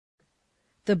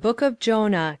The Book of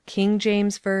Jonah, King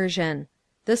James Version.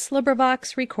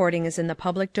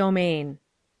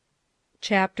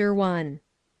 Chapter 1.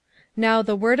 Now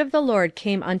the word of the Lord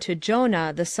came unto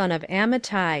Jonah the son of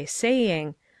Amittai,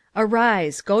 saying,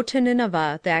 Arise, go to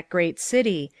Nineveh, that great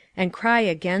city, and cry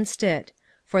against it: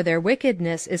 for their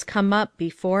wickedness is come up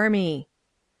before me.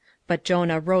 But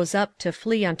Jonah rose up to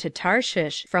flee unto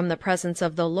Tarshish from the presence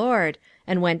of the Lord,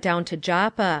 and went down to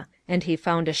Joppa: and he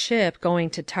found a ship going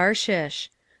to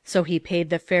Tarshish. So he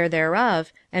paid the fare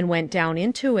thereof, and went down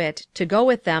into it, to go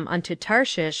with them unto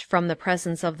Tarshish from the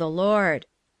presence of the Lord.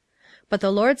 But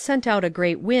the Lord sent out a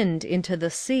great wind into the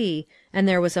sea, and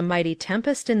there was a mighty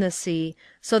tempest in the sea,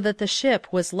 so that the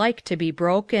ship was like to be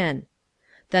broken.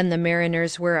 Then the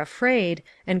mariners were afraid,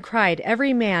 and cried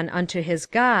every man unto his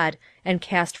god, and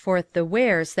cast forth the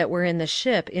wares that were in the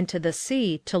ship into the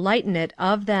sea to lighten it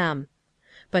of them.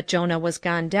 But Jonah was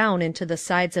gone down into the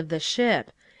sides of the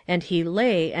ship, and he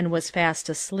lay, and was fast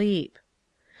asleep.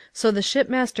 So the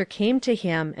shipmaster came to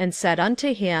him, and said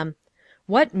unto him,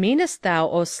 What meanest thou,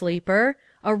 O sleeper?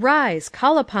 Arise,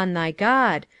 call upon thy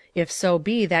God, if so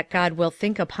be that God will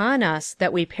think upon us,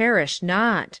 that we perish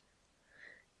not.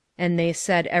 And they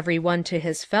said every one to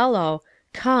his fellow,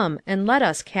 Come, and let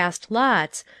us cast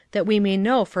lots, that we may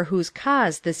know for whose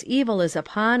cause this evil is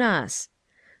upon us.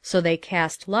 So they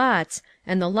cast lots,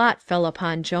 and the lot fell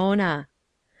upon Jonah.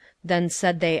 Then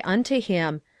said they unto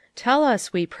him, Tell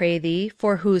us, we pray thee,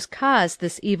 for whose cause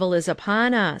this evil is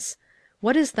upon us.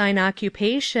 What is thine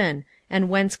occupation? And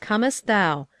whence comest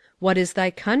thou? What is thy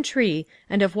country?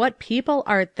 And of what people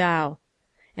art thou?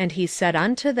 And he said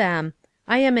unto them,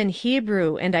 I am an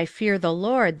Hebrew, and I fear the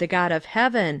Lord, the God of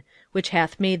heaven, which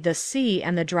hath made the sea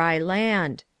and the dry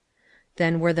land.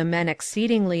 Then were the men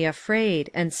exceedingly afraid,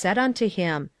 and said unto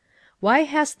him, Why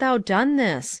hast thou done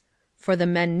this? For the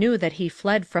men knew that he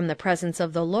fled from the presence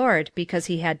of the Lord, because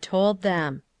he had told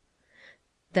them.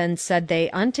 Then said they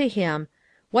unto him,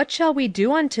 What shall we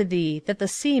do unto thee, that the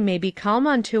sea may be calm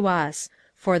unto us?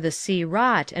 For the sea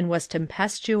wrought, and was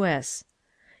tempestuous.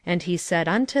 And he said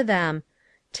unto them,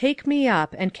 Take me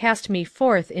up, and cast me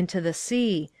forth into the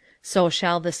sea: so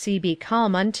shall the sea be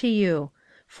calm unto you: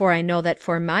 for I know that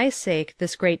for my sake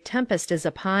this great tempest is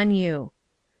upon you.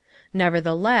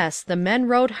 Nevertheless the men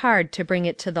rowed hard to bring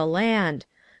it to the land: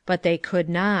 but they could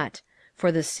not: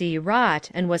 for the sea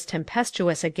wrought, and was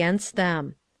tempestuous against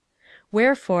them.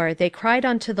 Wherefore they cried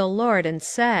unto the Lord, and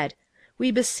said,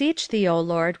 We beseech thee, O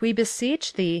Lord, we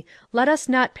beseech thee, let us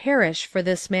not perish for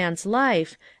this man's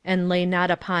life, and lay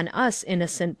not upon us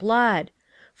innocent blood: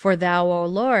 for thou, O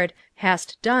Lord,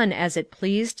 hast done as it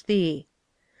pleased thee.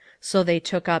 So they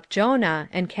took up Jonah,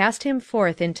 and cast him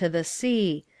forth into the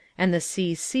sea: and the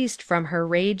sea ceased from her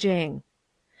raging.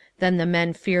 Then the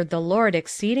men feared the Lord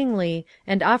exceedingly,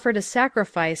 and offered a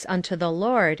sacrifice unto the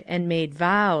Lord, and made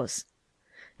vows.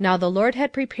 Now the Lord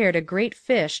had prepared a great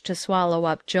fish to swallow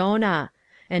up Jonah: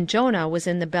 and Jonah was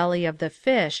in the belly of the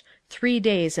fish 3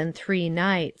 days and 3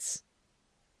 nights.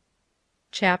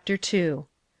 Chapter 2.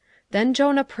 Then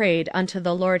Jonah prayed unto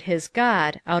the Lord his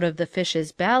God out of the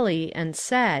fish's belly, and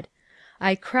said,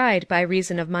 I cried by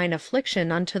reason of mine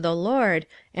affliction unto the Lord,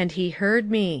 and he heard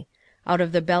me. Out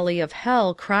of the belly of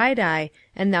hell cried I,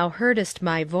 and thou heardest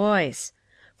my voice.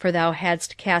 For thou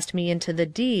hadst cast me into the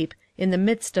deep, in the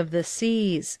midst of the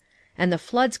seas: and the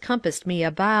floods compassed me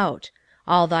about: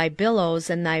 all thy billows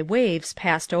and thy waves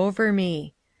passed over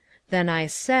me. Then I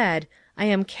said, I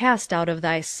am cast out of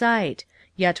thy sight: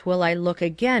 yet will I look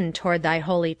again toward thy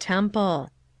holy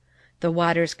temple. The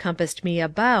waters compassed me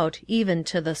about, even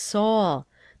to the soul: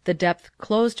 the depth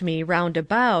closed me round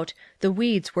about, the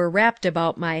weeds were wrapped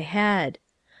about my head.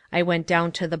 I went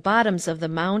down to the bottoms of the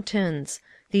mountains: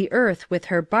 the earth with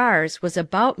her bars was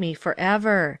about me for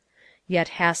ever. Yet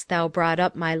hast thou brought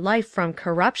up my life from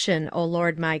corruption, O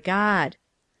Lord my God.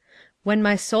 When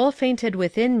my soul fainted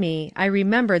within me, I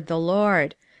remembered the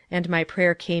Lord: and my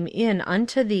prayer came in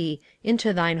unto thee,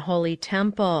 into thine holy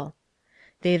temple.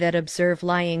 They that observe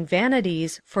lying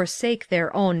vanities forsake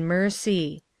their own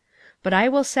mercy. But I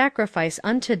will sacrifice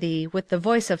unto thee with the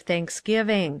voice of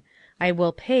thanksgiving: I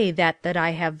will pay that I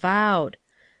have vowed.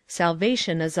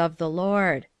 Salvation is of the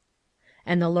Lord.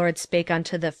 And the Lord spake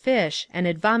unto the fish, and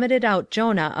it vomited out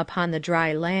Jonah upon the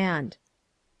dry land.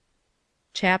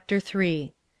 Chapter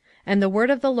 3. And the word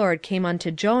of the Lord came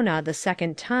unto Jonah the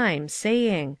second time,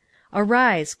 saying,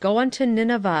 Arise, go unto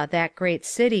Nineveh, that great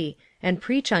city, and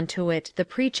preach unto it the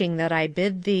preaching that I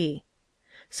bid thee.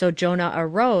 So Jonah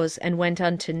arose, and went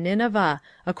unto Nineveh,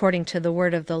 according to the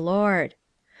word of the Lord.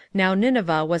 Now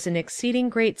Nineveh was an exceeding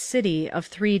great city of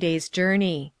 3 days'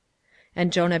 journey.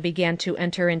 And Jonah began to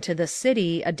enter into the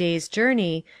city a day's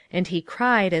journey, and he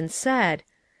cried, and said,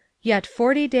 Yet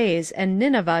 40 days, and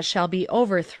Nineveh shall be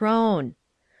overthrown.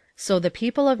 So the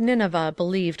people of Nineveh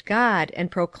believed God, and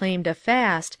proclaimed a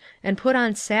fast, and put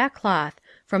on sackcloth,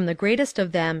 from the greatest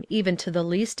of them even to the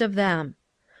least of them.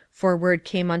 For word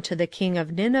came unto the king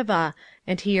of Nineveh,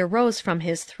 and he arose from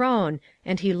his throne,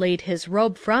 and he laid his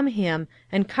robe from him,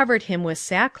 and covered him with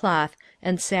sackcloth,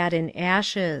 and sat in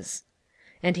ashes.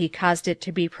 And he caused it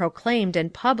to be proclaimed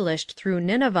and published through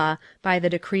Nineveh by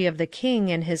the decree of the king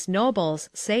and his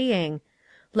nobles, saying,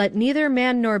 Let neither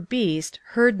man nor beast,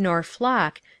 herd nor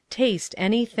flock, taste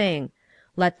anything;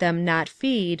 let them not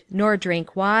feed, nor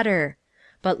drink water: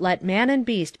 but let man and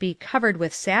beast be covered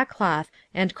with sackcloth,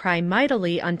 and cry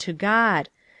mightily unto God;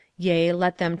 yea,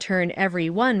 let them turn every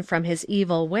one from his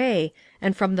evil way,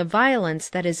 and from the violence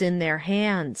that is in their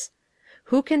hands.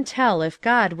 Who can tell if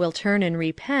God will turn and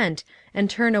repent, and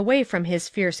turn away from his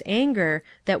fierce anger,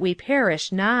 that we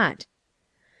perish not?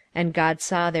 And God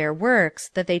saw their works,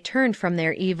 that they turned from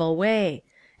their evil way.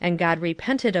 And God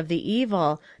repented of the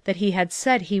evil that he had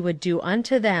said he would do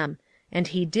unto them, and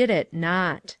he did it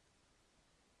not.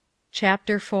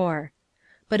 4:1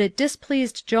 But it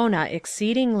displeased Jonah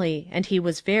exceedingly, and he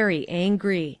was very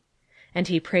angry. 4:2 And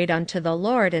he prayed unto the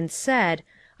Lord, and said,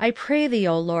 I pray thee,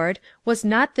 O Lord, was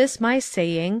not this my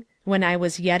saying, when I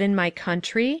was yet in my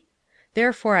country?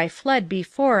 Therefore I fled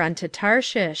before unto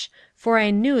Tarshish: for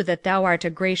I knew that thou art a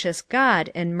gracious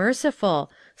God, and merciful,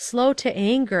 slow to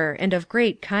anger, and of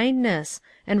great kindness,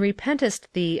 and repentest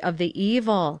thee of the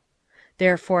evil.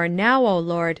 Therefore now, O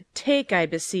Lord, take, I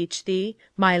beseech thee,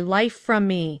 my life from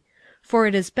me: for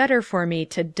it is better for me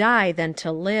to die than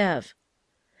to live.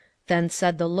 4:3 Then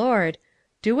said the Lord,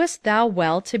 Doest thou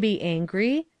well to be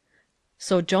angry?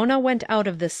 So Jonah went out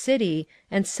of the city,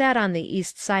 and sat on the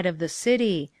east side of the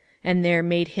city, and there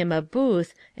made him a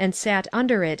booth, and sat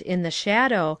under it in the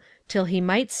shadow, till he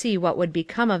might see what would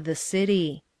become of the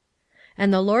city. 4:4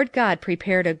 And the Lord God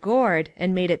prepared a gourd,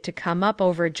 and made it to come up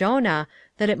over Jonah,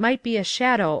 that it might be a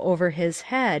shadow over his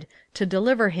head, to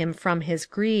deliver him from his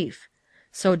grief.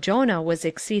 So Jonah was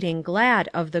exceeding glad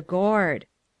of the gourd.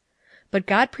 4:5 But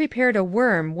God prepared a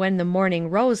worm when the morning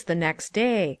rose the next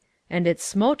day, and it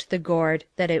smote the gourd,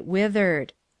 that it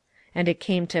withered. 4:6 And it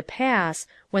came to pass,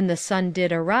 when the sun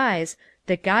did arise,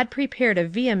 that God prepared a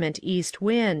vehement east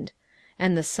wind: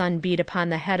 and the sun beat upon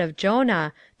the head of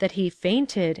Jonah, that he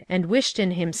fainted, and wished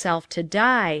in himself to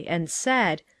die, and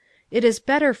said, It is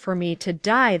better for me to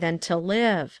die than to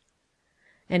live.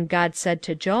 4:7 And God said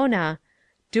to Jonah,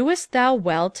 Doest thou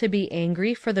well to be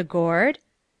angry for the gourd?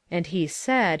 And he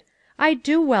said, I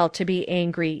do well to be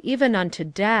angry, even unto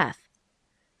death.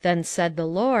 4:8 Then said the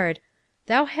Lord,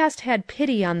 Thou hast had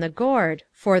pity on the gourd,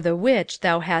 for the which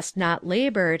thou hast not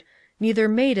laboured, neither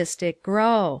madest it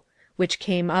grow; which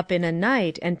came up in a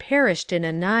night, and perished in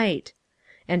a night.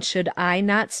 And should I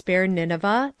not spare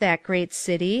Nineveh, that great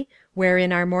city,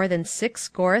 wherein are more than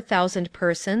 60,000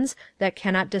 persons, that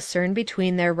cannot discern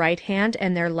between their right hand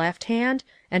and their left hand,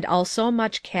 and also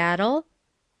much cattle?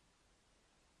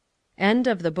 End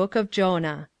of the Book of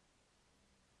Jonah.